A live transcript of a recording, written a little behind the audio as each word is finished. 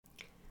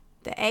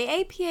The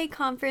AAPA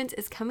conference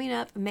is coming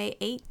up May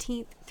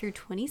 18th through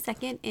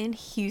 22nd in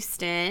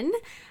Houston.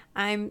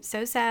 I'm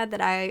so sad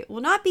that I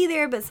will not be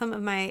there, but some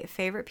of my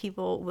favorite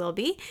people will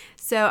be.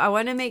 So I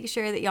want to make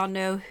sure that y'all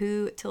know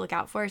who to look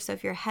out for. So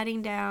if you're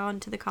heading down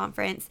to the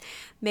conference,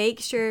 make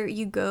sure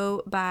you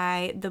go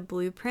by the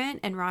blueprint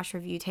and Rosh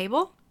review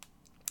table.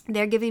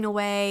 They're giving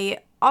away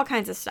all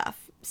kinds of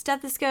stuff.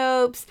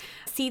 Stethoscopes,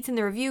 seats in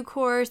the review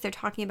course. They're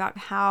talking about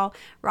how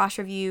Rosh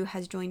Review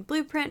has joined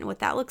Blueprint and what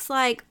that looks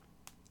like.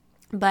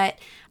 But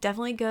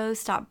definitely go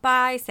stop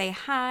by, say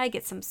hi,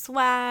 get some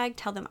swag,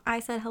 tell them I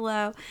said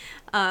hello,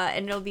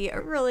 and it'll be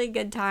a really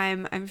good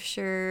time. I'm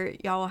sure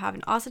y'all will have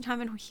an awesome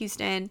time in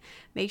Houston.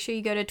 Make sure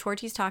you go to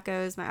Torchy's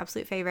Tacos, my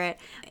absolute favorite,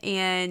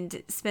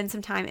 and spend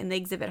some time in the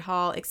exhibit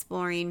hall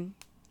exploring.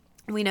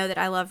 We know that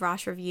I love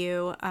Rosh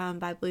Review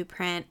by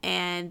Blueprint,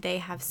 and they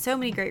have so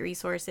many great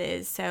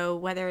resources. So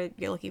whether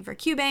you're looking for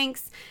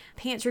QBanks,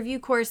 pants review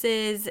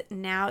courses,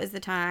 now is the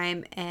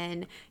time.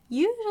 And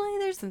usually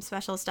there's some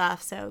special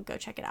stuff, so go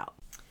check it out.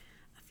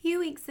 A few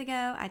weeks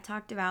ago, I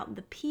talked about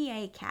the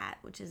PA CAT,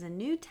 which is a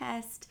new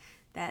test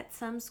that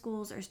some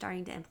schools are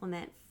starting to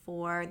implement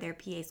for their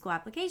PA school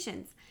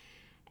applications.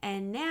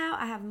 And now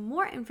I have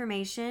more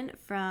information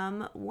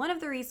from one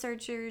of the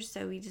researchers.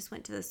 So we just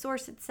went to the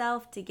source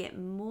itself to get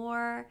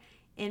more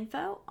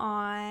info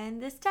on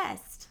this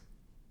test.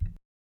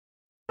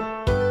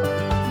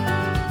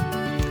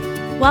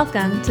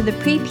 Welcome to the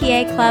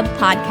Pre-PA Club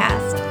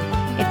podcast.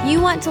 If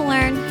you want to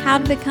learn how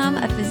to become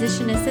a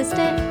physician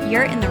assistant,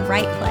 you're in the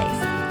right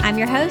place. I'm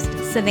your host,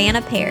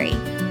 Savannah Perry.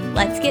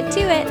 Let's get to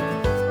it.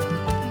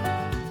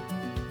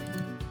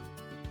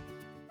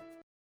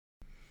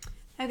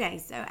 Okay,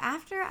 so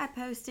after I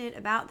posted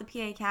about the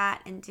PA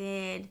CAT and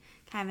did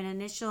kind of an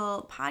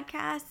initial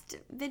podcast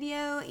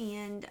video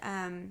and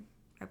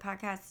or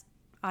podcast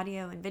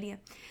audio and video,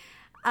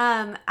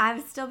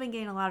 I've still been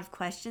getting a lot of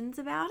questions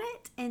about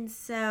it, and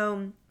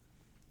so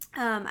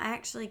I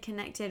actually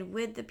connected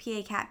with the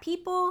PA CAT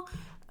people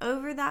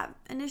over that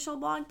initial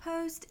blog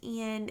post,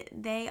 and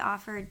they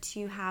offered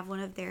to have one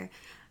of their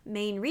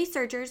main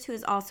researchers, who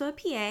is also a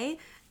PA,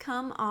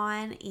 come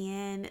on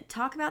and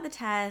talk about the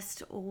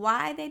test,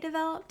 why they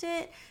developed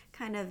it,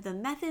 kind of the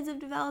methods of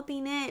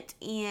developing it,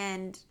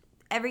 and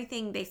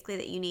everything basically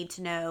that you need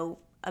to know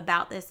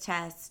about this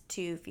test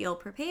to feel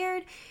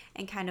prepared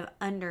and kind of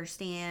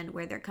understand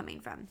where they're coming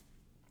from.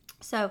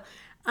 So,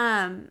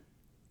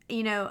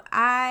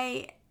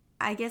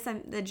 I guess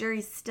the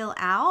jury's still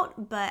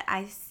out, but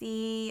I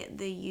see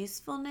the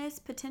usefulness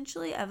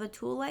potentially of a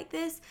tool like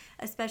this,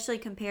 especially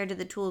compared to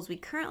the tools we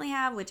currently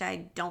have, which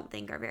I don't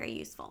think are very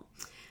useful.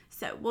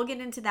 So we'll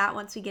get into that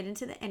once we get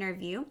into the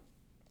interview.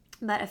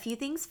 But a few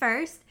things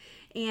first.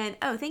 And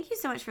thank you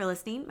so much for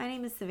listening. My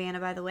name is Savannah,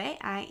 by the way.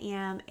 I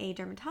am a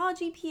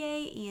dermatology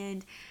PA,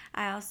 and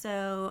I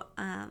also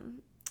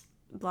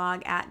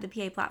blog at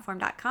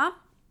thepaplatform.com.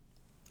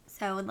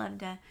 So I would love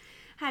to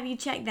have you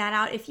check that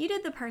out. If you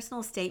did the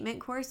personal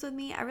statement course with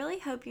me, I really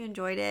hope you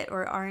enjoyed it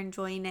or are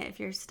enjoying it if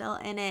you're still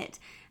in it.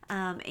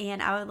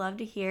 And I would love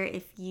to hear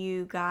if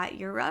you got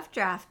your rough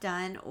draft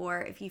done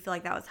or if you feel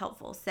like that was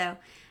helpful. So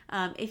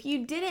if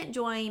you didn't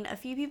join, a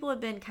few people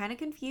have been kind of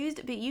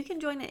confused, but you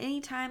can join at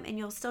any time and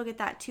you'll still get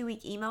that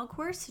 2-week email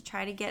course to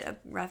try to get a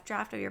rough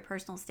draft of your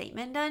personal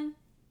statement done.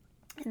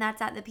 And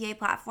that's at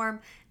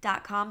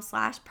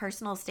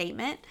thepaplatform.com/personal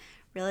statement.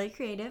 Really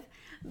creative,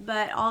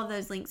 but all of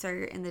those links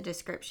are in the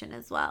description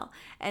as well.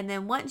 And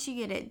then once you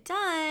get it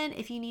done,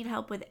 if you need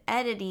help with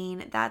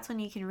editing, that's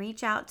when you can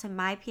reach out to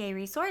my PA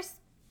resource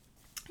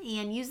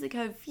and use the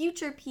code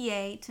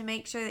FUTUREPA to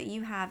make sure that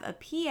you have a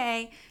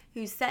PA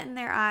who's setting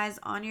their eyes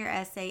on your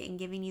essay and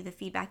giving you the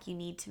feedback you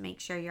need to make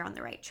sure you're on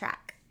the right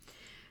track.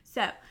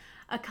 So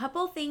a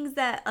couple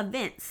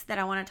events that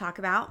I want to talk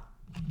about,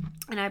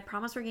 and I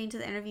promise we're getting to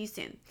the interview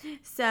soon.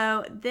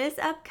 So this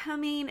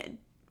upcoming,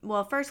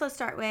 first let's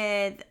start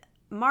with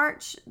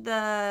March.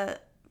 The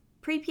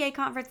pre-PA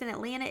conference in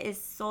Atlanta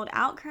is sold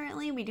out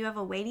currently. We do have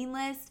a waiting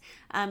list,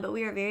 but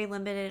we are very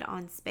limited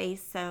on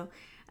space. So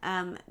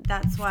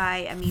that's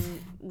why,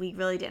 we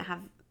really didn't have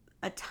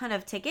a ton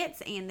of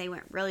tickets and they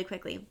went really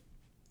quickly.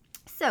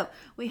 So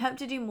we hope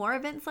to do more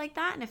events like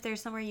that. And if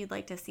there's somewhere you'd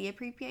like to see a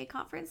pre-PA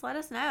conference, let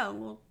us know.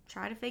 We'll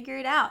try to figure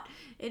it out.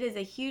 It is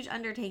a huge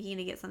undertaking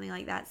to get something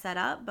like that set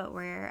up, but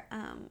we're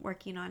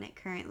working on it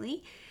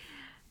currently.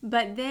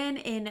 But then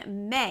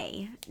in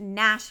May,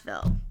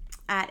 Nashville,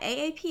 at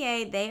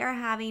AAPA, they are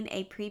having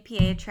a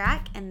pre-PA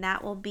track, and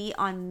that will be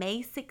on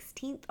May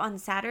 16th on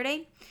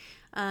Saturday.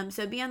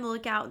 So be on the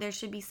lookout. There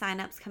should be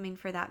signups coming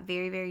for that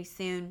very, very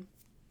soon.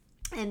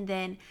 And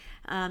then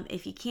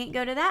if you can't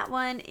go to that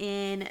one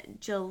in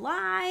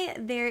July,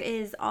 there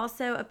is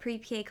also a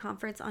pre-PA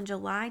conference on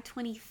July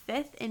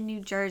 25th in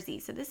New Jersey.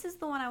 So this is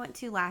the one I went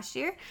to last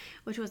year,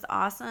 which was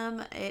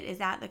awesome. It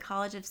is at the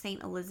College of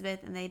St.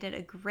 Elizabeth, and they did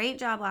a great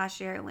job last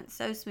year. It went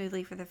so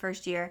smoothly for the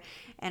first year,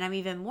 and I'm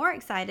even more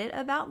excited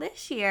about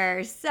this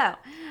year. So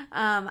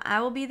I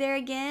will be there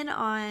again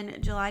on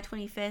July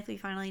 25th. We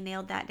finally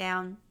nailed that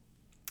down.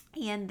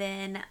 And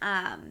then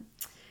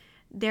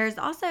There's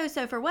also,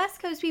 so for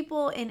West Coast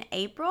people, in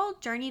April,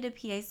 Journey to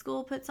PA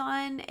School puts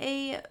on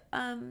a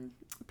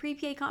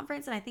pre-PA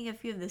conference, and I think a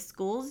few of the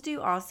schools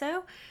do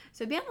also.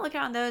 So be on the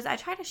lookout on those. I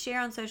try to share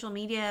on social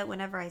media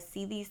whenever I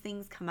see these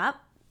things come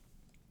up.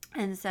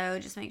 And so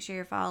just make sure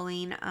you're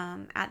following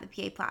at the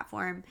PA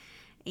platform.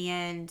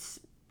 And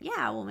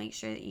yeah, we'll make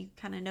sure that you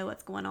kind of know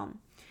what's going on.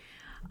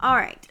 All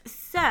right,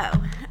 so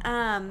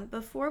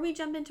before we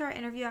jump into our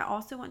interview, I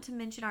also want to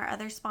mention our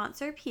other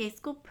sponsor, PA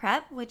School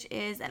Prep, which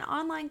is an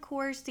online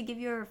course to give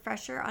you a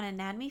refresher on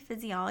anatomy,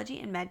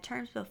 physiology, and med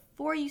terms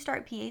before you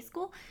start PA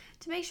school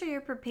to make sure you're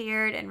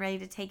prepared and ready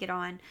to take it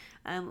on.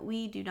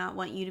 We do not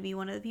want you to be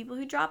one of the people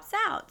who drops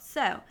out.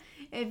 So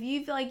if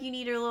you feel like you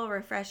need a little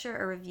refresher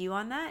or review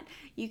on that,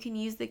 you can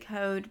use the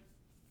code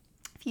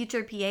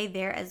Future PA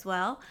there as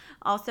well.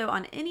 Also,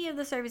 on any of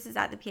the services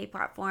at the PA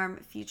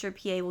platform, Future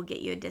PA will get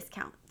you a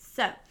discount.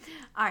 So,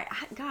 all right,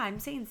 God, I'm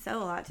saying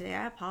so a lot today.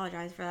 I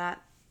apologize for that.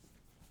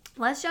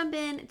 Let's jump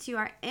into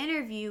our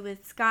interview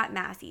with Scott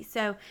Massey.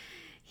 So,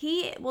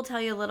 he will tell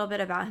you a little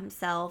bit about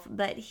himself,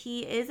 but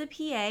he is a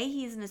PA.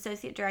 He's an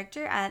associate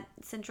director at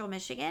Central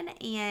Michigan,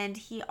 and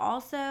he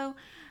also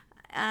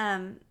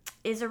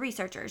is a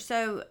researcher.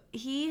 So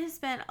he has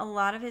spent a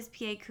lot of his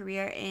PA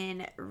career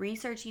in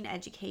researching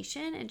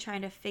education and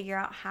trying to figure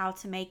out how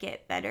to make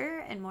it better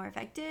and more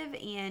effective,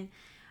 and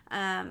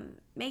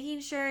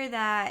making sure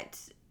that,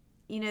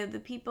 you know, the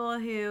people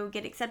who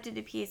get accepted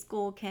to PA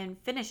school can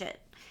finish it.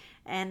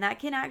 And that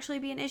can actually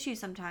be an issue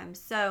sometimes.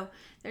 So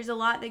there's a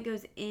lot that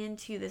goes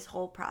into this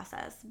whole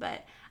process.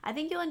 But I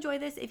think you'll enjoy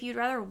this. If you'd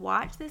rather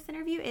watch this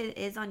interview, it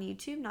is on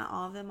YouTube. Not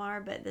all of them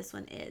are, but this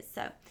one is.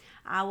 So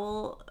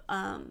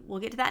we'll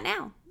get to that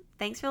now.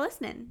 Thanks for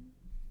listening.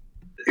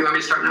 You want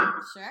me to start now?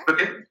 Sure.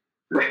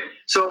 Okay.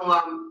 So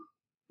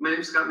my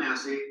name is Scott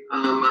Massey.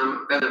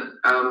 I've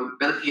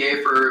been a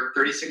PA for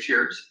 36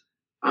 years.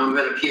 I've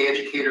been a PA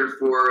educator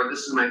for, this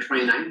is my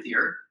 29th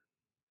year.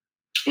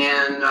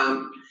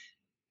 And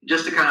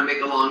just to kind of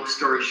make a long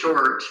story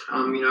short,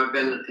 I've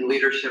been in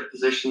leadership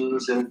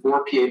positions in 4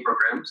 PA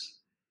programs.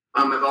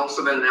 I've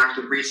also been an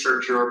active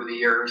researcher over the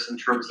years in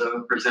terms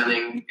of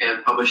presenting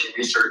and publishing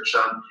research,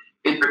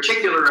 in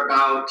particular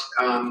about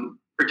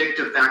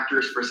predictive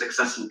factors for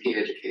success in PA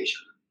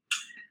education.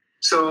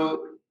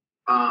 So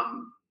a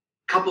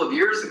couple of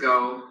years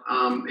ago,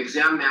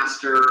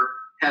 Exammaster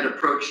had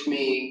approached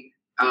me.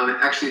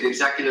 Actually, the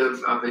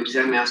executive of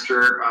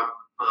Exammaster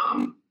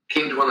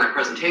came to one of my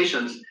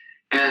presentations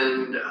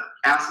and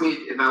asked me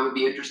if I would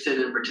be interested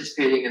in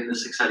participating in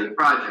this exciting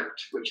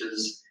project, which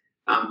is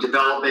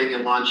developing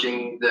and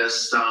launching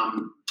this PA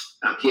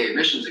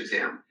admissions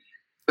exam.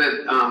 But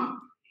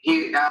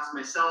he asked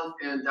myself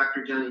and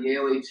Dr. Jenna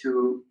Yaley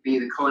to be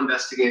the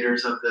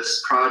co-investigators of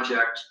this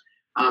project,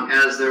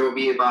 as there will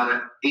be about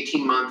an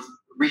 18-month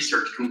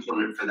research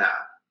component for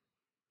that.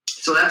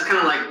 So that's kind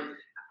of like,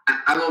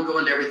 I won't go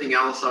into everything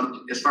else.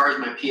 As far as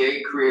my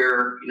PA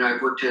career,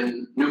 I've worked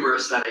in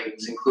numerous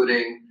settings,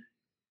 including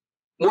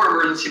more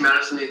emergency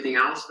medicine than anything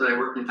else, but I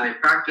worked in family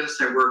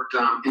practice. I worked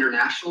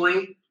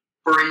internationally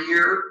for a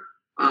year,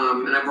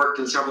 and I've worked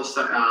in several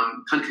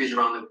countries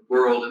around the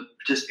world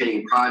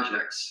participating in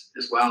projects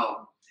as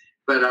well.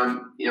 But,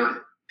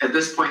 at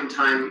this point in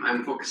time,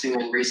 I'm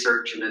focusing on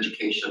research and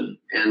education,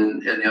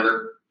 and the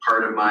other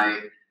part of my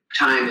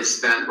time is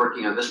spent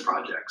working on this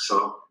project.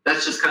 So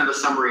that's just kind of a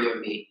summary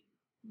of me.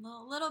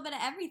 A little bit of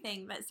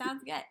everything, but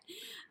sounds good.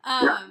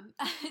 Yeah.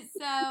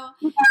 So,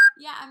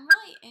 yeah, I'm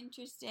really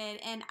interested,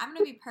 and I'm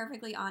going to be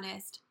perfectly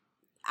honest.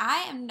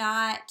 I am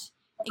not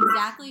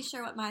exactly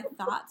sure what my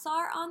thoughts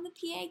are on the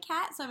PA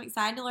CAT, so I'm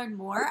excited to learn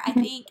more. I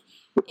think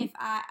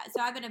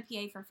I've been a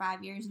PA for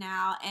 5 years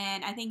now,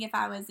 and I think if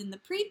I was in the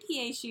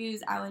pre-PA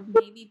shoes, I would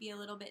maybe be a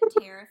little bit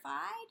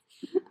terrified.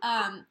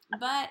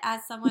 But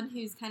as someone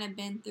who's kind of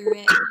been through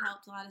it and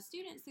helped a lot of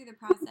students through the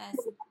process,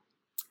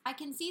 I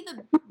can see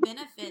the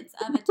benefits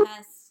of a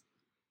test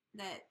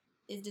that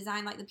is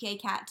designed like the PA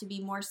CAT to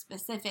be more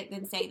specific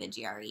than, say, the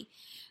GRE.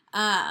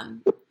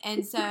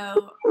 And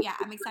so, yeah,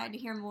 I'm excited to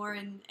hear more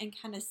and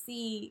kind of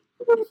see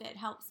if it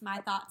helps my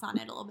thoughts on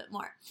it a little bit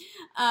more.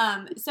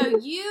 So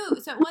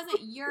it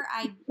wasn't your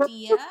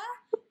idea,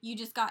 you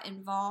just got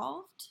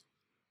involved?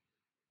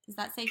 Is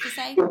that safe to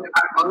say?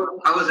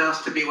 I was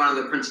asked to be one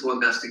of the principal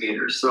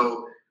investigators.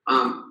 So,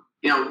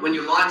 when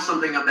you launch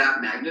something of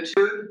that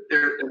magnitude,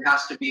 there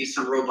has to be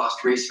some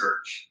robust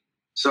research.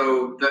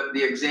 So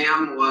the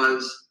exam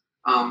was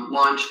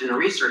launched in a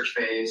research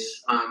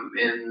phase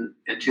in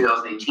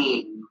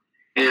 2018,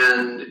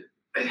 and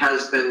it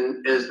has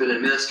been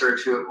administered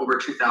to over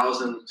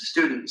 2,000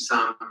 students,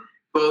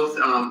 both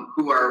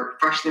who are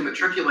freshly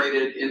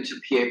matriculated into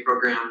PA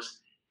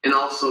programs and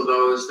also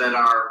those that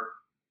are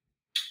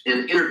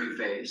in interview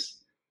phase.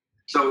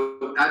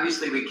 So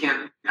obviously we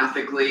can't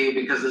ethically,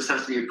 because this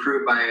has to be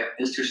approved by an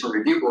institutional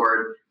review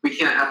board, we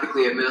can't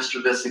ethically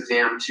administer this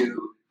exam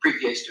to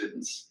pre-PA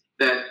students,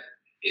 that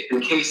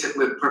in case it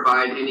would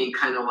provide any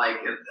kind of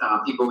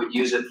people would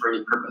use it for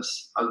any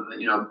purpose other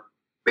than,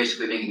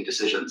 basically making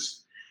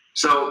decisions.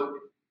 So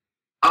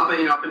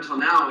up until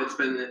now, it's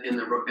been in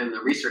the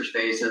research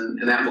phase,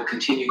 and that will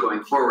continue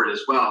going forward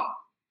as well.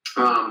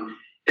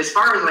 As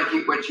far as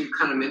like what you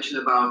kind of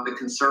mentioned about the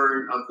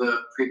concern of the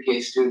pre-PA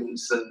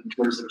students in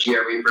terms of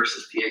GRE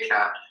versus PA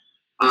CAT,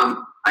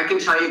 I can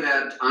tell you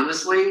that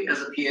honestly,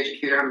 as a PA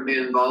educator, I've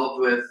been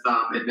involved with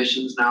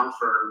admissions now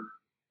for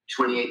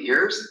 28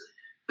 years.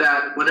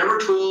 That whatever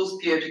tools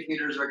PA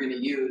educators are going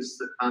to use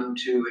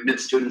to admit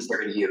students, they're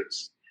going to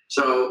use.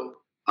 So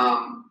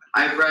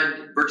I've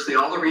read virtually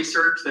all the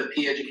research that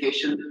PA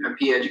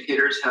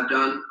educators have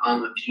done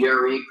on the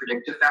GRE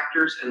predictive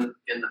factors in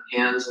the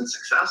PANS and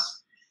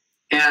success,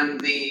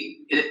 and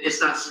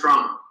it's not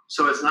strong.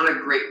 So it's not a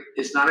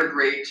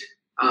great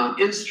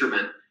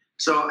instrument.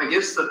 So I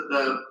guess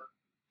the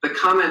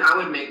comment I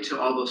would make to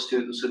all those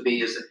students would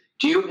be: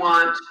 do you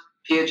want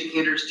PA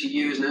educators to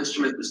use an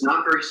instrument that's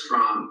not very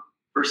strong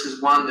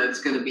versus one that's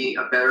going to be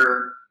a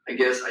better, I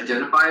guess,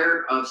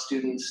 identifier of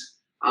students'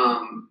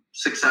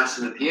 success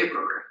in the PA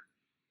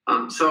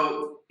program?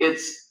 So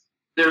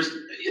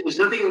there's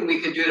nothing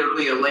we can do to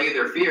really allay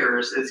their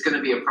fears. It's going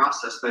to be a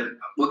process, but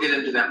we'll get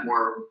into that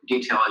more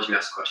detail as you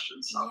ask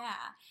questions. So. Yeah.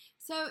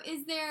 So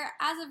is there,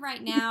 as of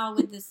right now,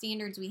 with the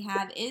standards we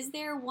have, is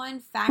there one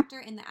factor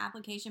in the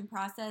application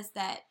process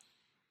that,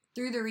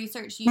 through the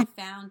research, you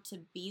found to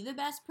be the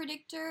best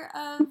predictor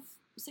of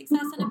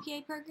success in a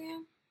PA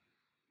program?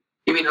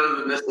 You mean other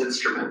than this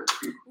instrument,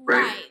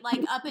 right? Right,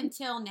 like up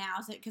until now,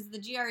 because the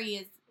GRE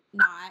is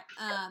not.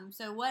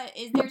 So what,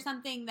 is there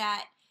something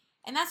that,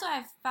 and that's what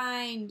I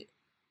find,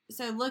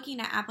 so looking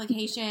at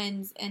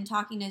applications and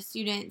talking to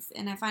students,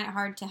 and I find it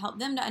hard to help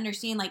them to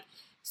understand, like,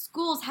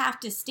 schools have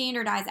to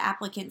standardize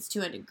applicants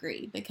to a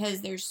degree because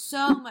there's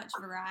so much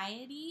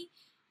variety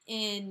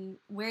in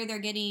where they're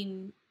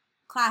getting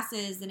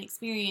classes and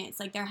experience.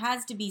 Like, there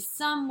has to be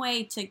some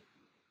way to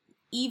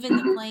even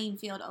the playing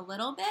field a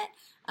little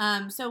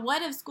bit. So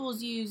what have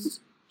schools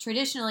used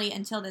traditionally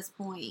until this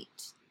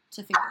point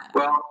to figure that out?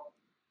 Well,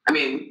 I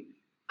mean,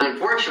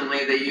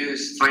 unfortunately, they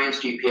use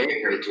science GPA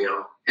a great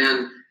deal.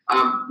 And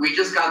we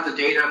just got the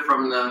data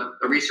from the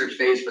research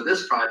phase for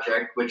this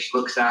project, which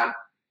looks at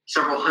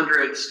several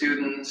hundred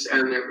students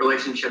and their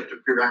relationship to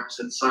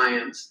prerequisite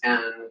science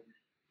and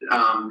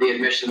the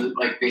admission,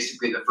 like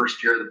basically the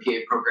first year of the PA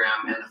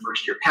program and the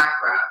first year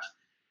PAC-RAT.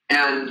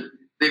 And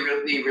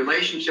the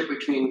relationship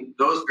between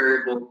those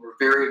variables were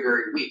very,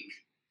 very weak.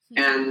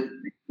 And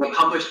the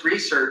published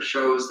research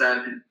shows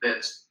that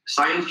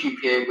science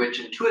GPA, which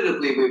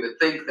intuitively we would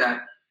think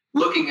that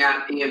looking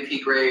at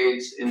EMP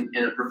grades in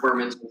a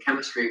performance in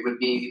chemistry would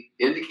be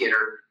the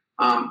indicator,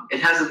 it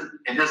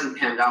hasn't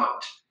panned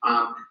out.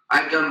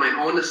 I've done my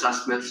own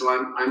assessment, so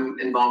I'm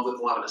involved with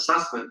a lot of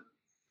assessment,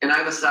 and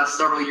I've assessed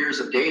several years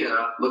of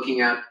data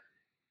looking at,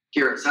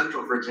 here at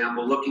Central, for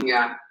example, looking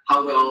at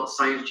how well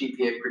science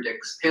GPA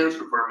predicts PANS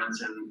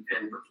performance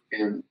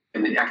and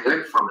the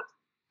academic performance.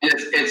 And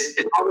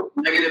it's almost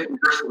a negative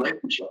inverse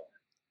relationship,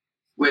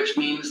 which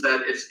means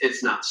that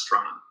it's not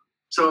strong.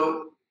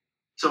 So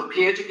PA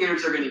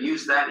educators are going to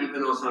use that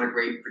even though it's not a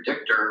great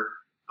predictor.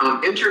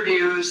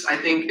 Interviews, I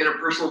think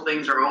interpersonal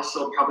things are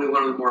also probably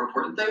one of the more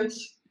important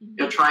things.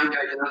 Trying to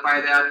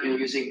identify that,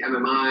 using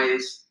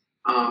MMIs.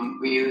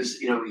 We use,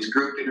 these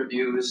group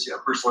interviews,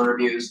 personal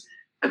interviews.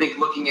 I think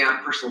looking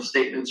at personal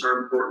statements are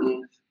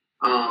important.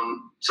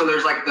 So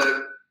there's like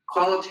the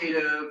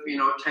qualitative,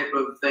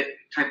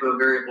 type of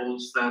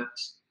variables that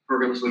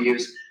programs will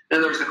use.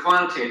 Then there's the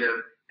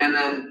quantitative, and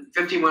then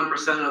 51%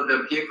 of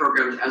the PA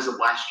programs as of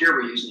last year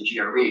were using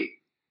GRE.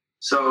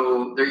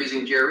 So they're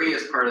using GRE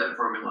as part of that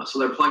formula. So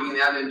they're plugging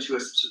that into a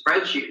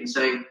spreadsheet and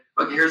saying,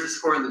 okay, here's the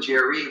score in the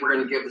GRE. We're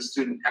going to give the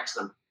student X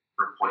number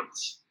of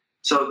points.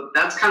 So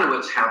that's kind of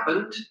what's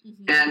happened.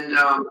 And,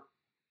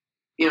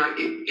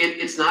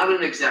 it's not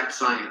an exact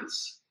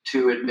science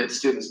to admit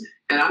students.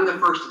 And I'm the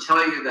first to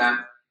tell you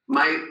that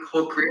my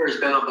whole career has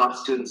been about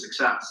student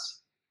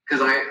success.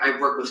 Because I've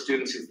worked with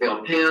students who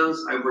failed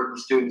PANS. I've worked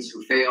with students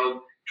who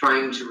failed,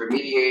 trying to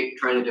remediate,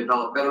 trying to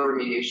develop better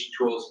remediation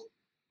tools.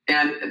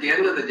 And at the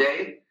end of the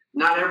day,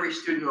 not every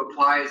student who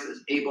applies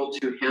is able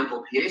to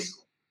handle PA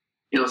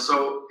school.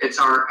 So it's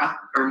our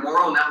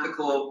moral and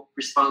ethical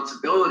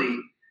responsibility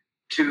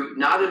to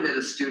not admit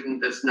a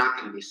student that's not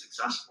going to be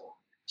successful.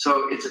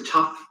 So it's a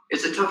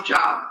tough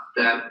job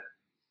that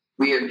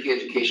we in PA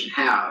education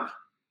have.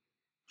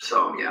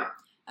 So yeah.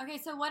 Okay,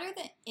 so what are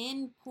the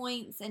end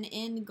points and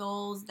end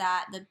goals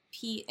that the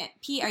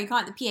are you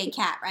calling it the PA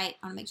CAT, right?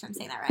 I want to make sure I'm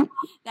saying that right.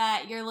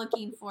 That you're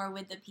looking for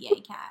with the PA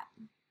CAT.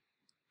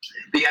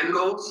 The end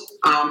goals?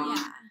 Yeah.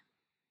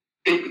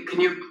 Can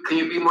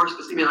you be more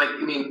specific? Like,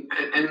 you mean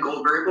end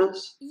goal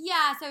variables?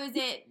 Yeah. So is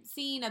it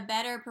seeing a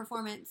better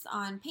performance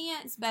on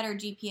PANS, better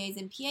GPAs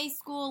in PA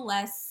school,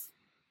 less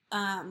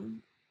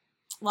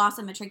loss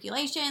of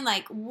matriculation?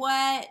 Like,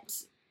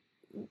 what?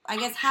 I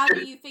guess how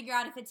do you figure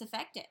out if it's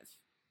effective?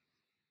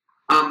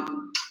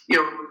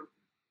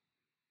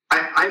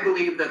 I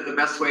believe that the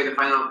best way to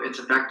find out if it's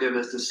effective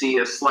is to see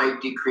a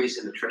slight decrease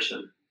in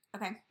attrition.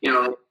 Okay.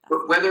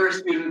 Whether a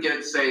student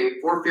gets, say,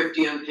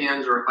 450 on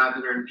PANS or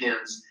 500 in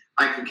PANS,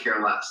 I could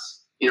care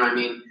less.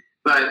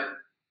 But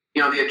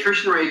the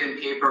attrition rate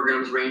in PA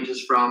programs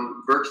ranges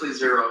from virtually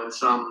zero in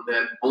some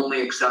that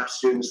only accept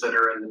students that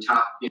are in the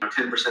top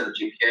 10% of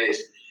GPAs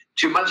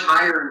to much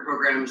higher in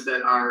programs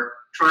that are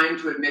trying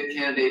to admit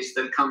candidates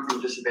that come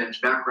from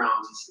disadvantaged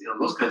backgrounds,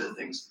 those kinds of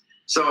things.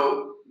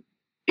 So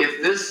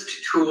if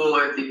this tool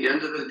at the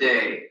end of the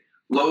day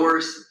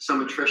lowers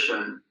some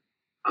attrition,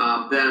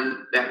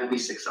 then that will be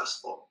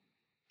successful.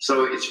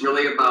 So it's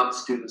really about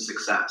student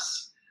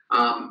success.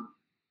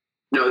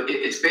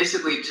 It's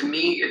basically, to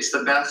me, it's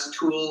the best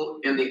tool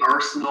in the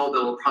arsenal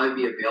that will probably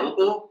be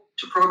available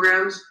to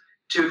programs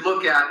to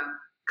look at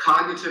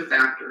cognitive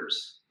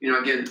factors.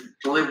 Again,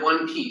 it's only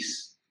one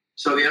piece.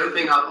 So the other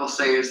thing I'll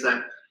say is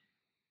that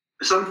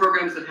some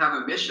programs that have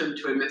a mission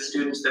to admit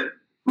students that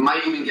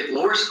might even get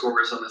lower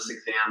scores on this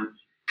exam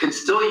can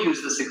still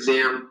use this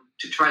exam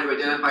to try to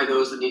identify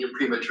those that need a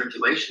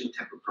pre-matriculation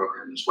type of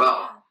program as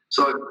well.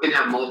 So it can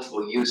have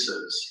multiple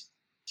uses.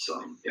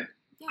 So, yeah.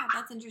 Yeah,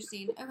 that's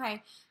interesting.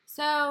 Okay.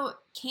 So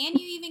can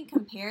you even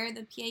compare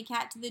the PA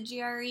CAT to the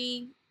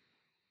GRE?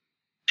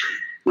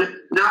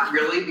 Not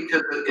really,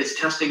 because it's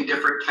testing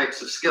different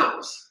types of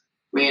skills.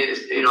 I mean,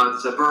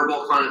 it's a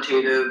verbal,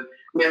 quantitative.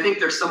 I think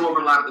there's some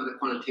overlap in the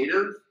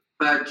quantitative,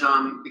 but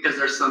because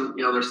there's some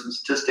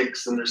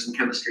statistics and there's some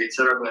chemistry, et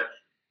cetera. But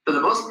for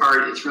the most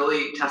part, it's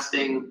really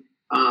testing,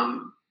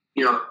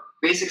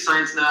 basic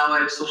science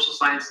knowledge, social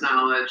science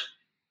knowledge.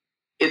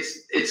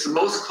 It's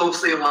most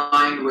closely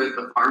aligned with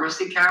the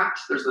pharmacy CAT.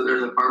 There's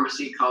a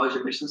pharmacy college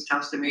admissions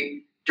test.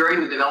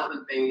 During the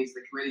development phase,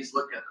 the committees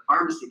looked at the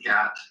pharmacy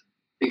CAT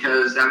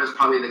because that was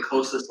probably the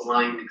closest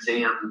aligned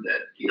exam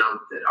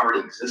that already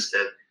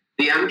existed.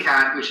 The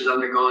MCAT, which has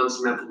undergone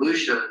some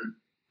evolution,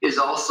 is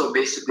also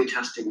basically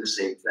testing the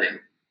same thing.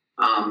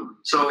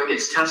 So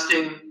it's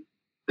testing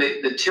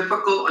the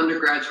typical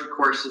undergraduate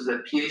courses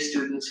that PA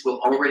students will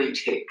already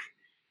take.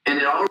 And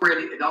it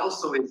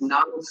also is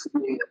not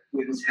assuming that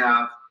students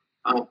have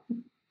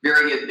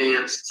very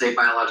advanced, say,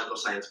 biological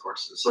science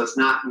courses. So it's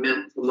not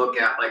meant to look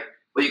at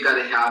you got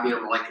to have,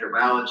 molecular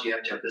biology, you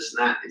have to have this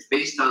and that. It's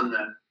based on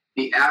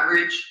the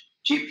average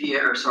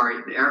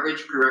the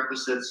average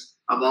prerequisites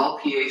of all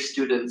PA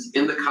students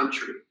in the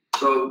country.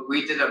 So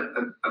we did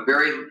a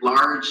very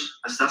large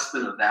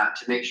assessment of that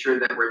to make sure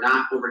that we're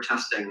not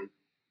over-testing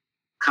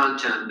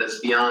content that's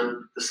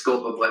beyond the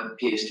scope of what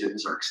PA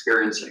students are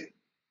experiencing.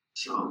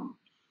 So.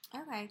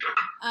 Okay.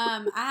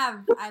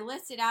 I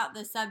listed out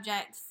the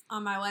subjects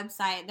on my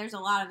website. There's a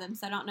lot of them,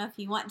 so I don't know if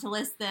you want to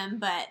list them,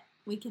 but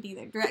we could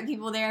either direct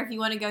people there. If you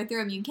want to go through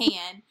them, you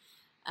can.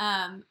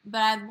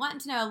 But I'd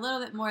want to know a little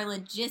bit more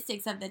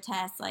logistics of the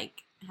test,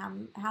 like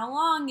how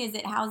long is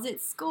it? How's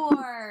it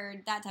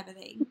scored? That type of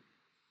thing.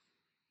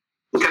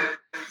 Okay.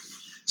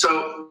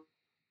 So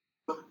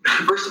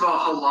first of all,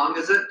 how long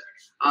is it?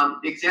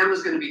 The exam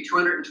is going to be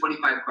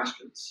 225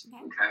 questions.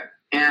 Okay.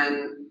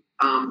 And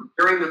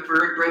during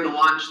the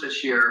launch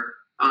this year,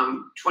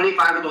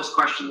 25 of those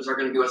questions are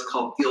going to be what's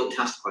called field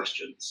test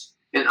questions.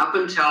 And up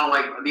until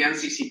the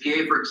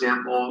NCCPA, for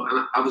example,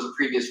 and I was a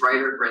previous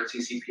writer for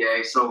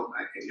NCCPA, so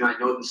I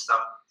know this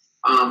stuff.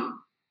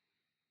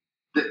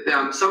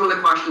 Some of the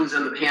questions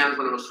in the PANS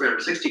when it was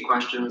 360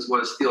 questions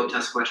was field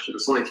test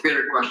questions. Only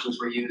 300 questions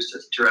were used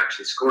to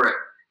actually score it,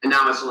 and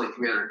now it's only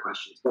 300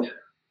 questions.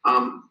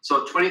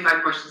 So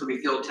 25 questions will be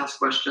field test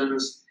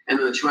questions, and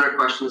then the 200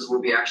 questions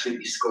will actually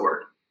be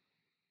scored.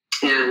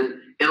 And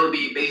it'll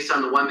be based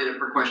on the 1 minute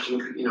per question,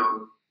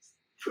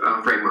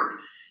 framework.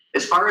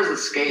 As far as the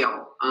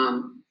scale,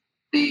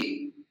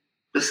 the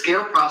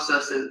scale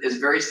process is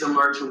very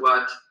similar to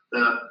what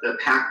the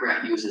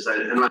PAC-RAT uses.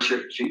 I'm not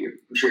sure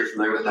you're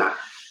familiar with that.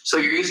 So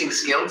you're using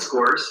scaled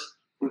scores,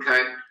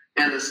 okay?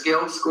 And the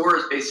scaled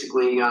scores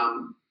basically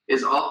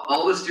is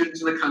all the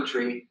students in the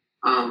country.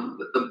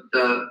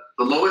 The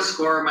lowest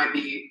score might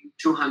be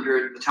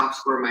 200. The top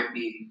score might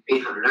be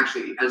 800.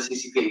 Actually,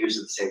 NCCPA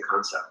uses the same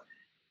concept.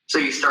 So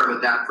you start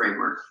with that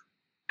framework.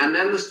 And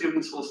then the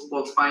students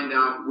will find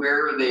out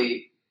where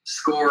they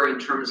score in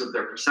terms of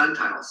their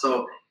percentile.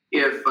 So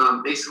if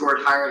they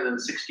scored higher than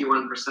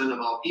 61% of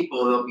all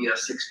people, they'll be a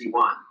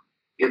 61.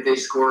 If they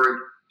scored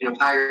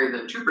higher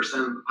than 2% of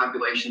the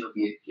population, it'll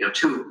be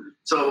 2.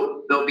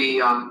 So there'll be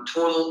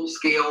total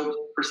scaled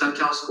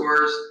percentile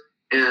scores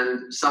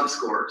and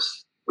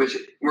subscores, which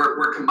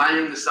we're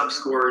combining the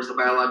subscores, the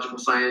biological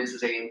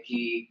sciences,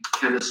 A&P,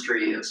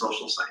 chemistry, and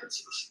social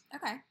sciences.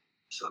 Okay.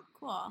 So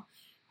cool.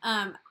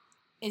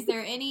 Is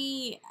there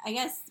any, I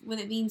guess, with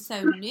it being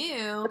so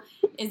new,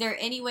 is there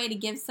any way to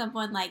give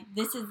someone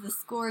this is the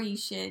score you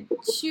should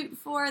shoot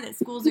for that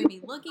schools are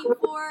be looking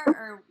for,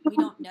 or we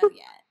don't know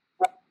yet?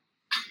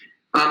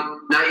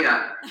 Not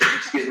yet.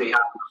 Excuse me.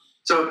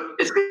 So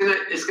it's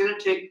gonna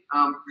take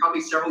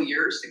probably several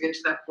years to get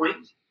to that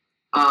point.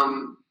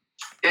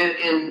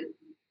 And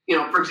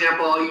for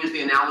example, I'll use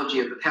the analogy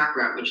of the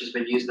PAC-RAT, which has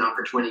been used now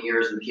for 20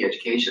 years in PA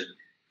education.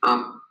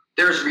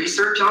 There's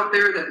research out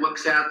there that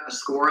looks at a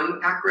score in the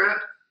PAC-RAT,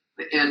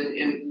 and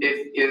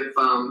if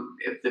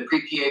the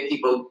pre-PA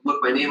people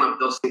look my name up,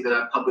 they'll see that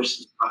I've published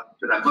some stuff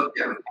that I've looked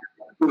at.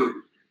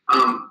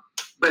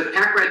 But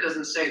PackRat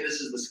doesn't say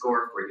this is the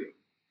score for you.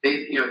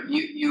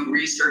 You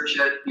research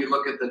it, you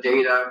look at the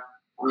data.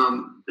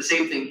 The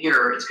same thing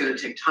here. It's going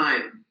to take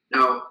time.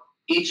 Now,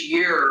 each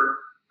year,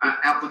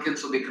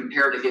 applicants will be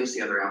compared against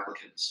the other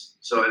applicants.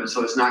 So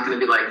it's not going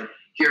to be like,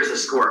 here's a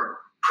score.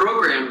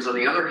 Programs, on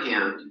the other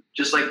hand,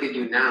 just like they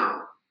do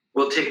now,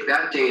 will take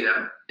that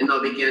data and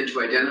they'll begin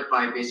to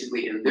identify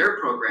basically in their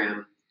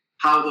program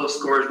how those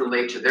scores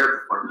relate to their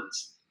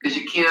performance. Because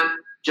you can't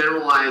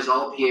generalize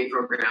all PA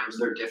programs.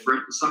 They're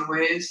different in some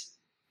ways.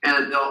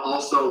 And they'll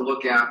also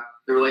look at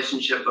the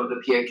relationship of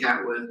the PA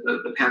CAT with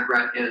the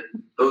PackRat in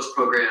those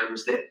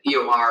programs, the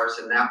EORs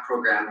in that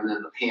program, and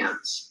then the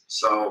PANs.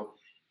 So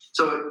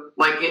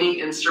like any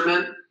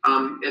instrument,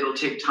 it'll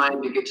take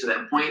time to get to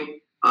that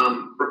point.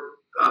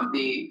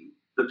 The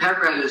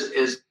PackRat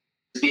is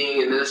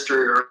being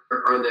administered,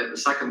 or the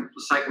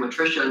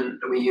psychometrician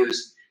that we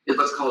use is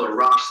what's called a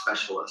ROSH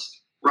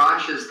specialist.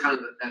 ROSH is kind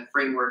of that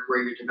framework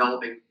where you're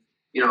developing,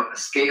 a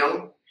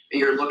scale, and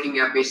you're looking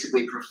at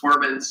basically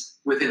performance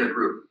within a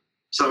group.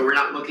 So we're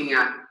not looking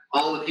at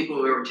all the people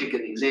who ever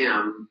taken the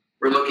exam.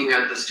 We're looking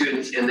at the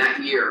students in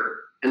that year,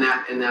 in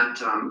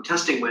that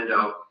testing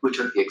window, who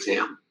took the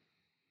exam.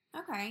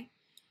 Okay.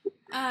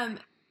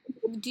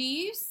 Do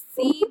you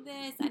see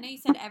this? I know you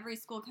said every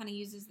school kind of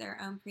uses their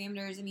own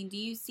parameters. I mean, do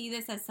you see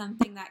this as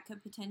something that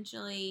could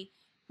potentially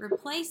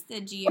replace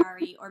the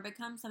GRE or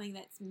become something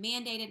that's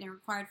mandated and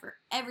required for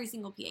every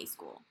single PA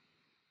school?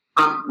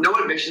 No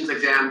admissions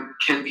exam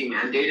can be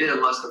mandated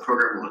unless the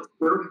program wants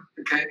to.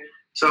 Okay.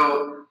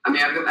 So, I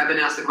mean, I've been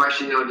asked the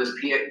question, does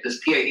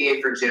PAEA,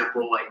 for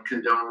example, like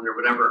condone or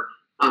whatever?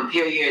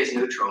 PAEA is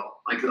neutral.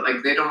 Like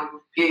they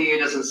don't. PAEA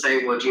doesn't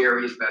say, well,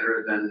 GRE is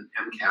better than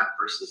MCAT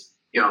versus,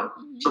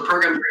 Mm-hmm. So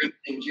programs are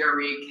using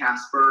GRE,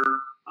 Casper,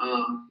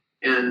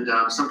 and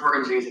some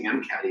programs are using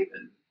MCAT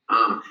even.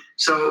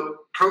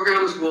 So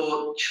programs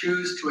will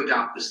choose to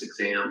adopt this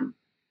exam,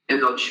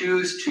 and they'll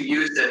choose to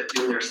use it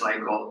in their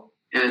cycle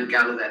and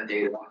gather that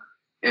data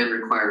and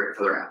require it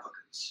for their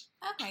applicants.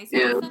 Okay, so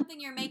it's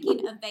something you're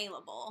making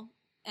available,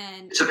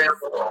 and it's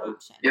available.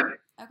 Yep.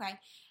 Okay.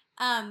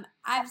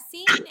 I've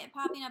seen it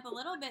popping up a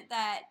little bit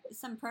that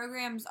some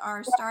programs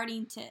are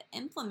starting to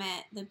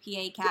implement the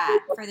PA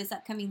CAT for this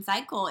upcoming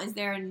cycle. Is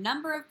there a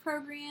number of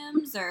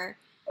programs, or?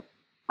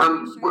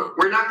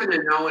 We're not going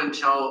to know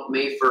until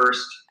May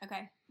 1st.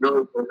 Okay.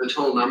 Really, the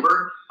total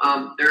number.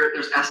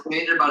 There's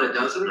estimated about a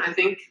dozen, I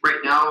think, right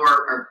now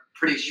are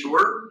pretty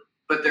sure.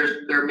 But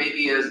there may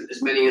be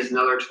as many as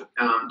another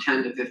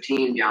 10 to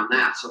 15 beyond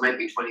that. So it might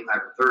be 25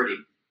 or 30.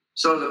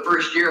 So the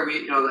first year,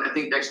 I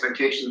think the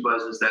expectation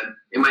is that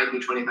it might be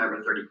 25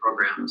 or 30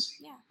 programs.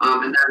 Yeah.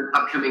 And then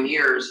upcoming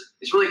years,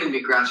 it's really going to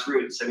be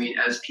grassroots. I mean,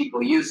 as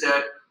people use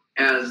it,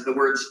 as the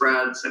word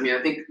spreads. I mean,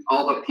 I think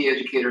all the PA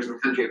educators in the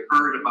country have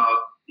heard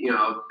about,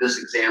 this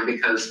exam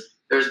because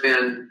there's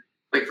been,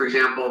 like, for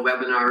example,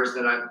 webinars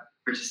that I've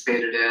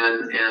participated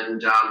in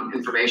and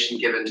information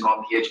given to all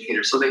PA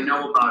educators. So they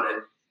know about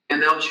it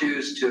and they'll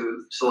choose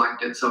to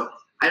select it. So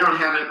I don't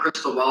have a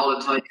crystal ball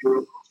to tell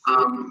you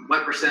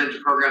what percentage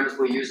of programs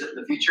will use it in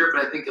the future,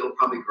 but I think it'll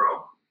probably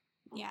grow.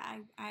 Yeah,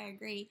 I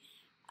agree.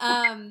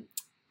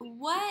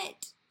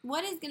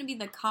 What is going to be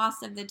the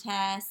cost of the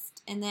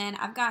test? And then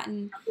I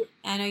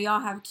know y'all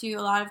have too,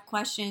 a lot of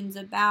questions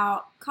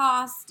about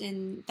cost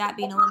and that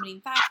being a limiting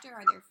factor.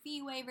 Are there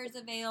fee waivers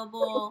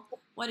available?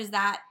 What does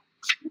that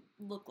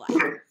look like?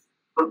 Okay.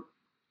 So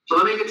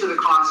let me get to the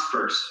cost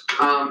first.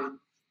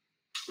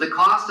 The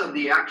cost of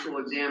the actual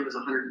exam is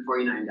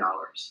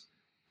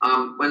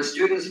 $149. When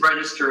students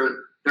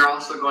register, they're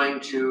also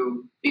going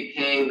to be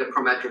paying the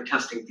prometric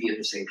testing fee at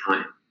the same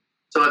time.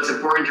 So it's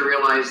important to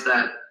realize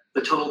that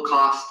the total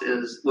cost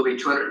will be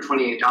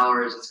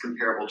 $228. It's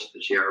comparable to the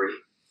GRE.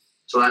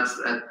 So that's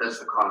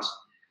the cost.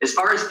 As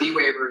far as fee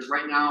waivers,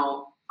 right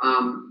now,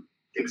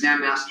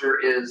 Exammaster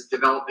is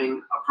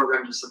developing a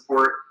program to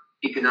support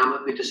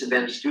economically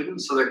disadvantaged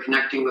students. So they're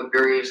connecting with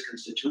various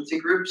constituency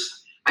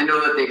groups. I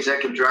know that the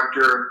executive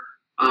director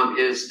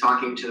is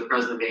talking to the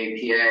president of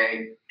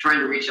APA, trying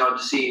to reach out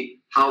to see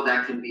how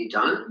that can be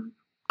done.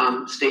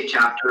 State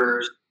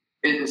chapters,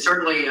 and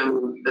certainly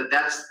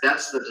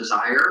that's the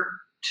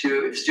desire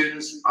to, if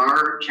students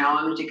are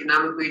challenged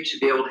economically, to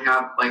be able to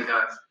have like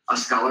a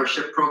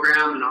scholarship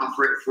program and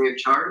offer it free of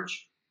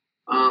charge.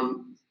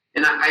 And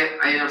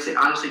I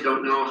honestly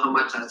don't know how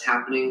much that's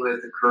happening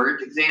with the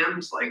current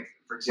exams, like,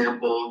 for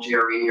example,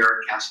 GRE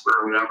or Casper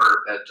or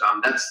whatever. But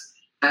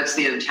that's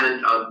the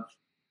intent of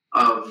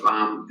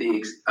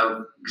Exammaster,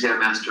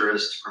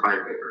 is to provide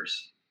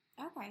waivers.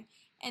 Okay,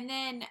 and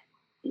then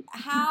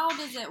how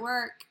does it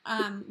work?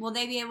 Will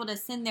they be able to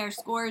send their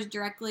scores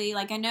directly?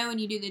 Like, I know when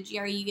you do the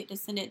GRE, you get to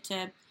send it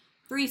to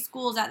 3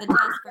 schools at the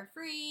test for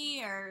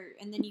free,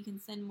 and then you can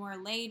send more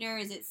later.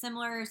 Is it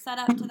similar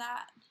setup to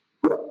that?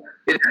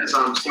 It is.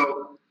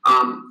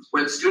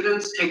 When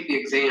students take the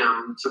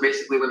exam, so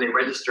basically when they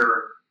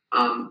register,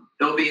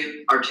 there'll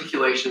be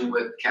articulation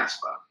with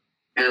CASPA,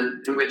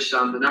 and in which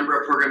the number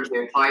of programs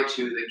they apply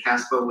to, the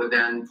CASPA would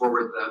then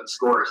forward the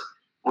scores.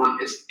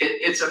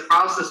 It's a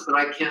process, but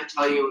I can't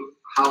tell you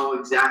how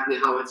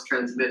it's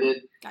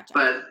transmitted, Gotcha.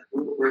 but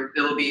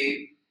it'll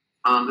be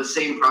the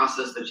same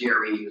process that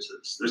GRE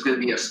uses. There's going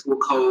to be a school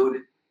code,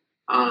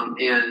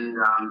 and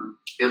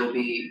it'll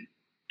be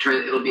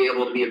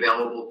able to be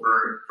available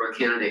for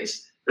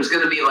candidates. There's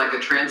going to be like a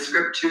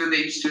transcript too that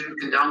each student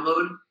can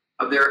download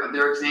of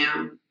their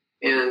exam,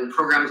 and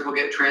programs will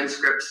get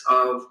transcripts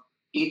of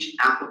each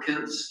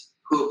applicants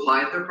who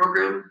applied their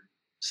program.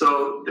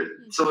 So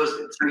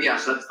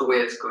yes, that's the way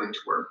it's going to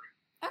work.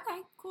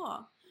 Okay,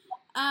 cool.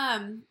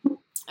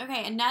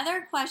 Okay,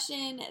 another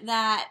question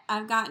that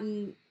I've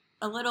gotten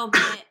a little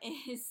bit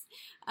is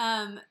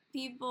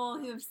people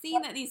who have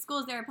seen that these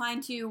schools they're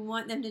applying to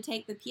want them to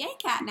take the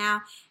PA-CAT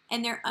now,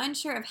 and they're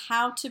unsure of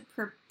how to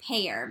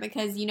prepare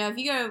because, if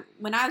you go,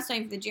 when I was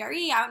studying for the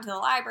GRE, I went to the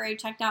library,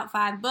 checked out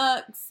 5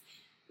 books,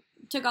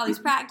 took all these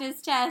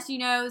practice tests,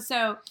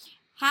 so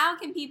how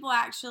can people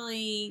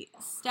actually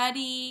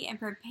study and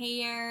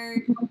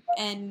prepare?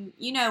 And,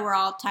 we're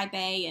all type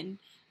A and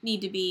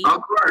need to be.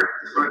 Of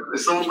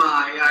course. So am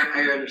I.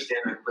 I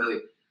understand that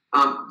completely.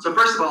 So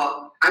first of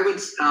all, I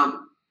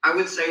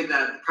would say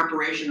that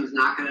preparation is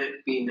not going to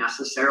be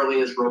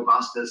necessarily as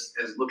robust as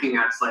looking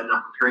at slide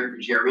not preparing for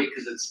GRE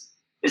because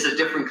it's a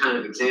different kind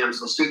of exam.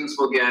 So students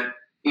will get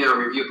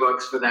review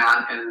books for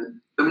that,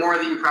 and the more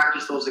that you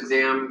practice those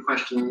exam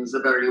questions, the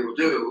better you will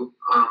do.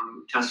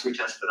 Test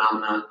retest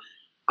phenomenon.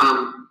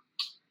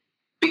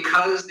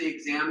 Because the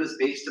exam is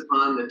based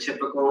upon the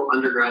typical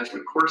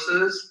undergraduate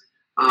courses,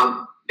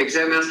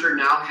 Exammaster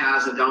now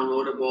has a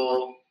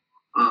downloadable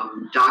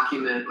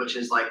document, which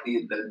is like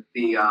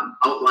the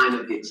outline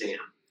of the exam.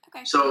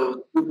 Okay.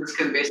 So students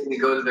can basically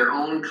go to their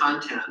own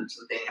content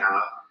that they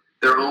have,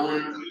 their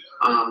own,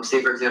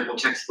 say for example,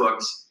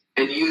 textbooks,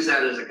 and use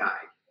that as a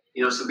guide.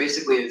 So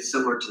basically it's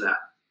similar to that.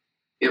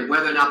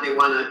 Whether or not they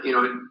want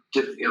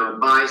to,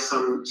 buy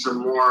some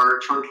more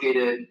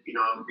truncated,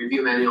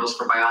 review manuals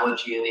for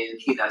biology and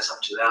A&P, that's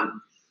up to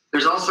them.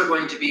 There's also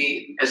going to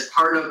be, as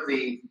part of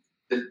the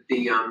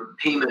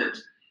payment,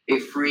 a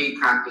free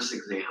practice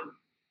exam,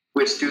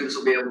 which students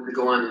will be able to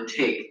go on and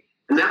take.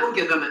 And that will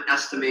give them an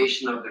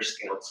estimation of their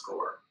scaled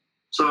score.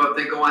 So if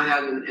they go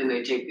ahead and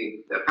they take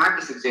the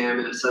practice exam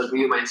and it says, well,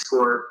 you might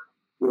score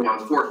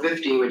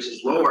 450, which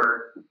is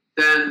lower,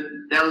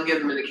 then that'll give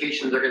them an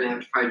indication they're going to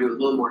have to probably do a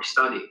little more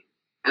study.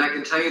 And I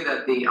can tell you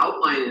that the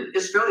outline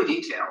is fairly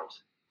detailed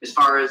as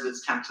far as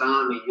its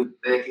taxonomy.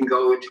 They can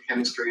go into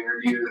chemistry and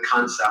review the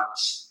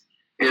concepts.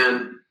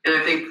 And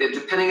I think that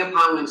depending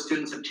upon when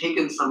students have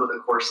taken some of the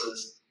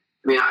courses,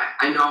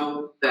 I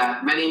know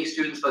that many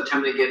students, by the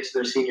time they get to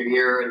their senior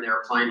year and they're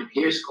applying to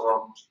PhD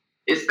school,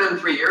 it's been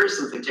 3 years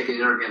since they've taken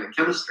inorganic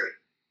chemistry.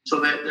 So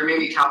that there may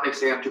be topics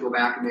they have to go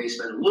back and maybe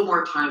spend a little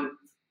more time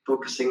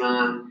focusing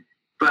on.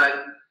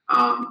 But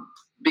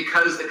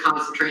because the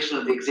concentration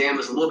of the exam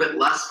is a little bit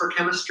less for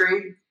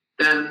chemistry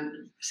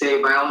than,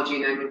 say, biology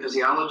and animal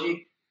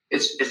physiology,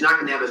 it's not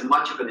going to have as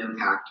much of an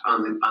impact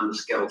on the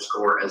scaled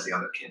score as the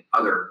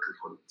other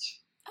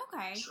components.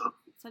 Okay.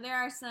 So there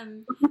are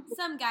some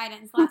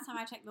guidance. Last time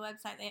I checked the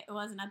website, it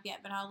wasn't up yet,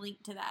 but I'll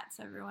link to that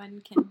so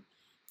everyone can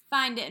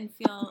find it and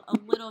feel a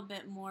little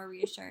bit more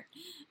reassured.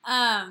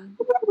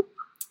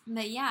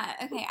 But yeah,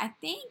 okay. I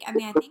think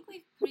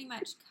we've pretty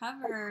much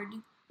covered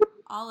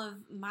all of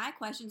my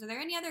questions. Are there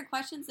any other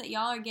questions that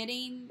y'all are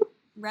getting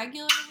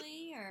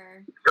regularly,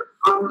 or?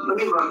 Let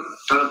me run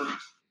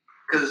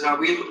because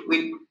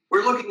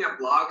we're looking at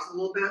blogs a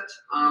little bit.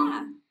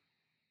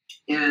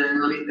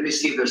 And let me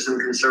see if there's some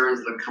concerns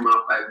that have come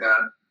up. I've got.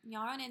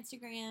 Y'all are on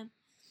Instagram.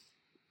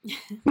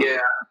 Yeah.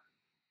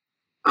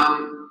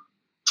 Let's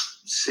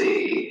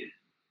see.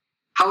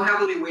 How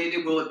heavily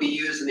weighted will it be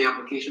used in the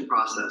application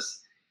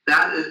process?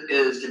 That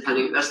is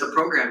depending. That's the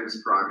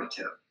program's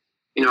prerogative.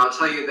 I'll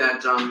tell you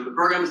that the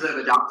programs that have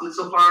adopted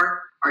so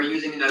far are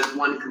using it as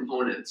one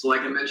component. So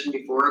like I mentioned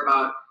before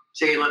about,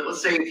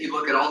 let's say if you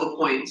look at all the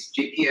points,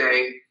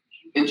 GPA,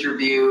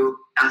 interview,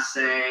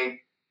 essay,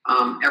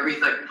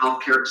 everything,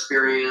 healthcare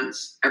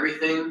experience,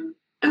 everything,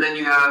 and then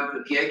you have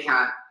the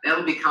PA-CAT,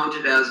 that'll be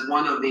counted as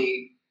one of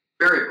the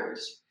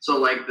variables. So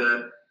like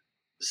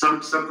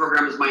some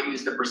programs might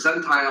use the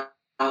percentile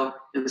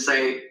and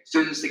say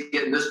students that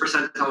get in this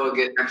percentile will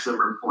get X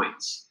number of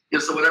points.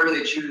 So whatever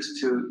they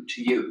choose to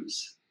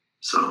use.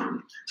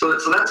 So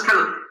that's kind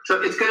of,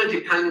 so it's going to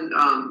depend,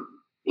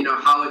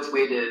 how it's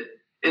weighted.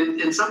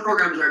 And some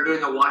programs are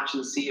doing a watch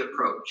and see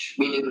approach,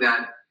 meaning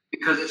that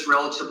because it's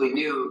relatively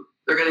new,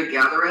 they're going to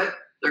gather it,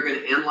 they're going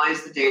to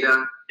analyze the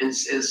data and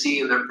see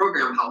in their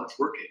program how it's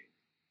working.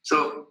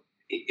 So,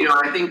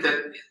 I think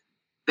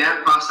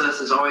that process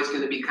is always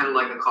going to be kind of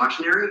like a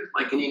cautionary,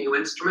 like any new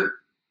instrument.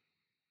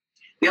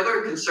 The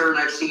other concern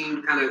I've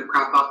seen kind of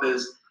crop up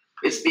is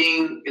it's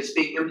being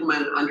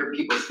implemented under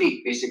people's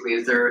feet. Basically,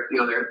 is they're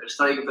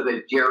studying for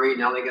the GRE,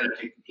 now they got to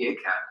take the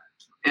PA-CAT,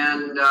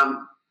 and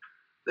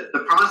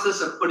the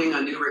process of putting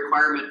a new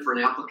requirement for an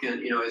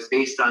applicant, is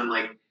based on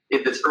like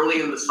if it's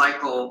early in the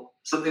cycle,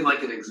 something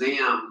like an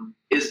exam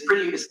is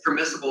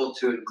permissible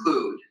to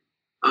include,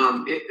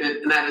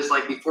 and that is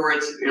like before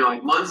it's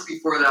like months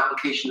before the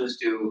application is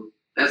due.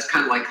 that's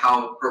kind of like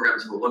how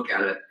programs will look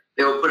at it.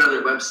 They will put it on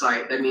their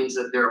website. That means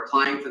that they're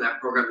applying for that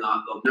program.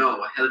 They'll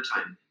know ahead of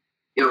time.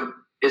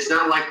 It's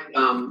not like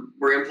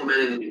we're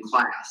implementing a new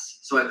class.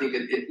 So I think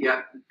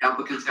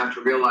applicants have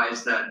to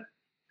realize that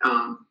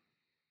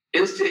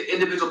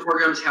individual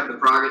programs have the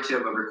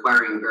prerogative of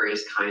requiring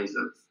various kinds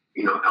of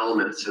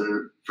elements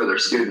for their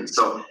students.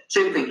 So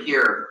same thing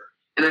here.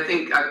 And I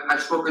think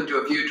I've spoken to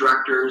a few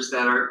directors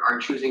that are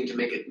choosing to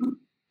make it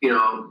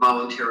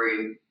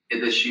voluntary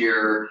in this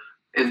year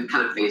and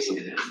kind of phasing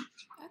it in.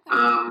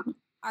 Okay.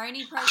 Are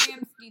any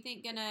programs, do you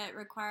think, going to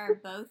require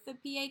both the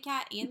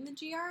PA-CAT and the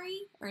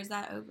GRE, or is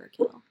that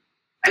overkill?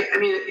 I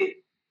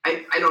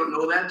don't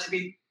know that to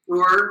be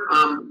sure.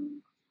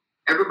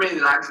 Everybody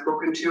that I've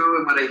spoken to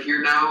and what I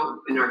hear now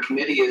in our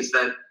committee is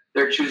that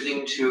they're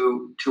choosing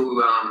to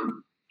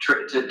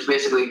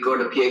basically go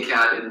to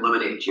PA-CAT and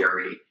eliminate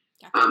GRE.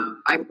 Okay.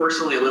 I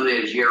personally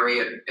eliminated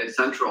GRE at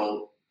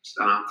Central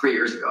 3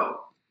 years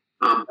ago.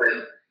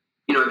 But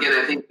again,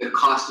 I think the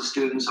cost of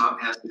students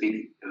has to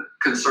be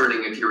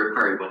concerning if you're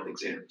requiring both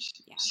exams.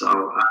 Yeah.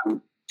 So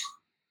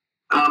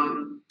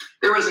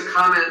there was a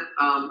comment,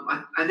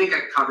 I think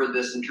I covered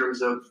this in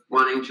terms of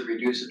wanting to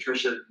reduce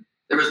attrition.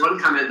 There was one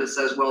comment that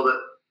says, well,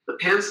 the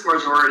PAN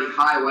scores are already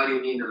high, why do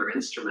you need another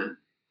instrument?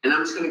 And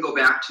I'm just going to go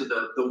back to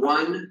the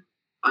one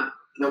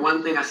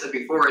thing I said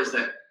before is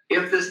that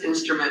if this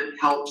instrument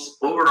helps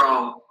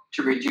overall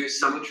to reduce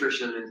some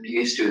attrition in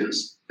PA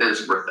students, then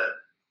it's worth it.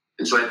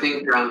 And so I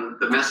think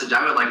the message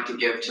I would like to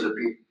give to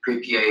the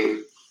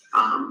pre-PA,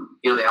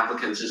 the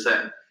applicants is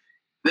that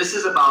this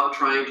is about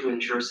trying to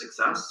ensure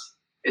success.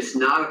 It's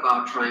not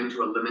about trying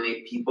to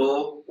eliminate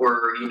people or,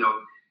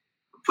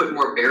 put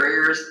more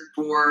barriers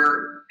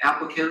for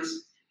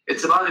applicants.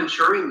 It's about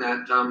ensuring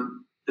that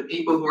the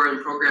people who are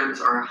in programs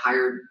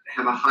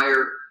have a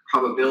higher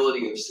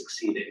probability of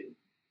succeeding.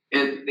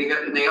 And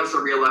they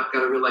also got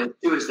to realize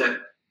too is that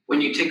when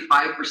you take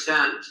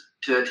 5%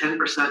 to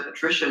 10%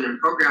 attrition in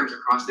programs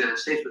across the United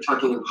States, we're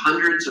talking of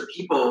hundreds of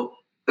people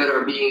that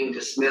are being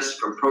dismissed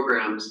from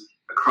programs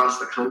across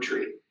the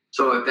country.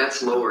 So if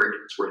that's lowered,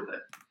 it's worth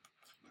it.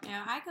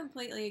 Yeah, I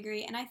completely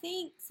agree. And I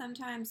think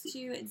sometimes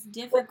too, it's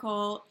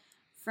difficult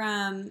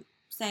from,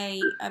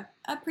 say,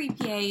 a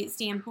pre-PA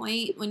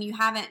standpoint when you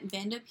haven't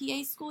been to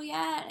PA school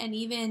yet, and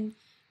even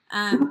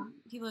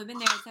people who have been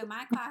there. So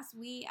my class,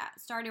 we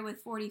started with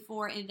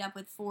 44, ended up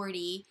with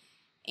 40,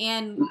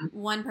 and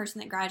one person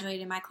that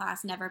graduated in my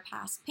class never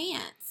passed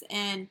PANCE.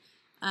 And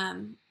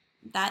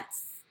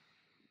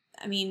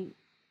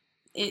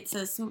it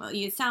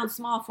sounds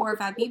small, 4 or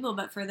 5 people,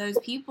 but for those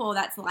people,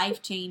 that's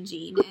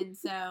life-changing. And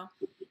so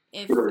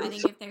I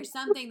think if there's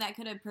something that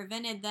could have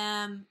prevented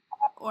them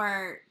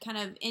or kind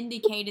of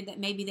indicated that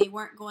maybe they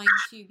weren't going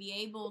to be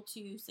able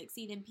to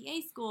succeed in PA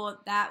school,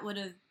 that would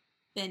have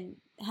been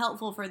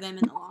helpful for them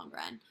in the long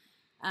run.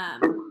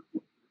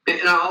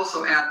 And I'll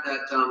also add that,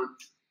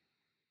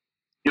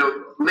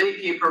 many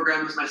PA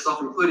programs,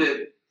 myself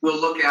included, will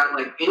look at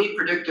like any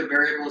predictive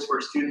variables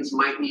where students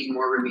might need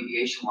more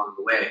remediation along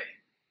the way.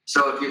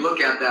 So if you look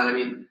at that,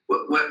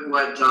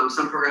 what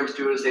some programs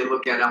do is they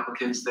look at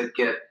applicants that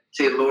get,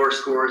 say, lower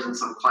scores in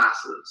some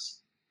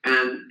classes.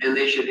 And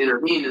they should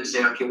intervene and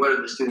say, okay, what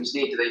do the students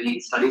need? Do they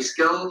need study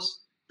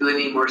skills? Do they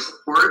need more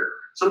support?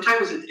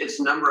 Sometimes it's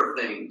a number of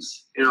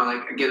things.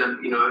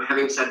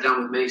 Having sat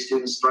down with many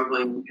students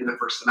struggling in the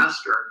first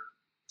semester,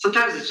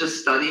 sometimes it's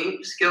just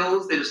study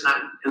skills.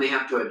 And they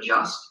have to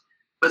adjust.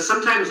 But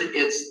sometimes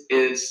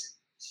it's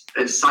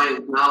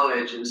science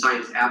knowledge and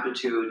science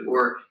aptitude,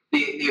 or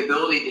the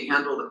ability to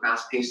handle the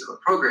fast pace of a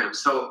program.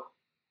 So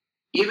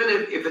even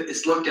if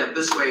it's looked at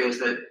this way, is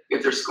that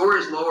if their score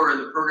is lower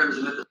and the program is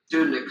a method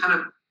student, it kind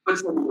of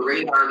puts them on the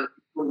radar that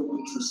people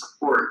need some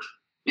support.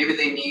 Maybe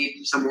they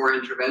need some more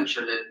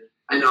intervention. And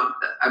I know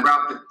I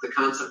brought up the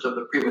concept of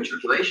the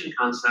pre-matriculation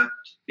concept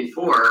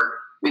before.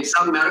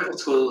 Some medical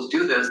schools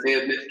do this. They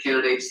admit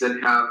candidates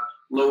that have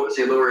lower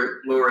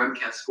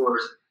MCAT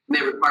scores, and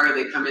they require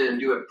they come in and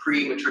do a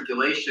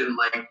pre-matriculation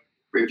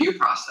review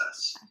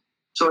process.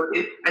 So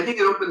I think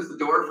it opens the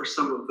door for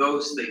some of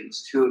those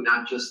things too,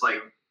 not just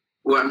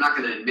I'm not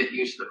going to admit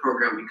you to the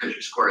program because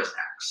your score is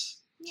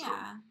X.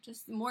 Yeah,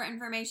 just the more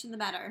information, the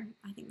better.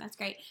 I think that's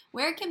great.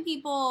 Where can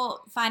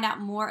people find out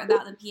more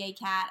about the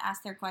PA-CAT,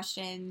 ask their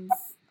questions,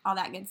 all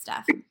that good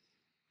stuff?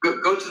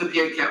 Go to the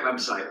PA-CAT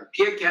website,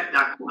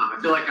 pacat.com. I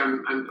feel like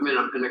I'm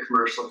in a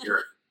commercial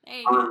here. There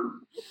you go.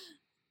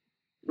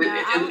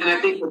 And I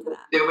think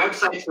the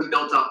website's been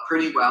built up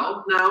pretty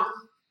well now.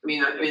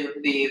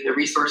 The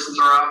resources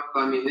are up.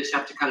 They just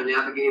have to kind of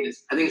navigate.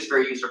 I think it's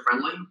very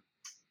user-friendly.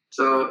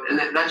 So, and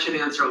that should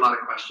answer a lot of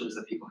questions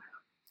that people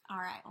have.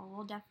 All right. Well,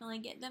 we'll definitely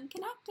get them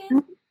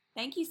connected.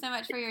 Thank you so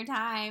much for your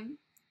time.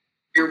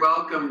 You're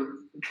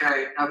welcome.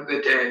 Okay. Have a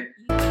good day.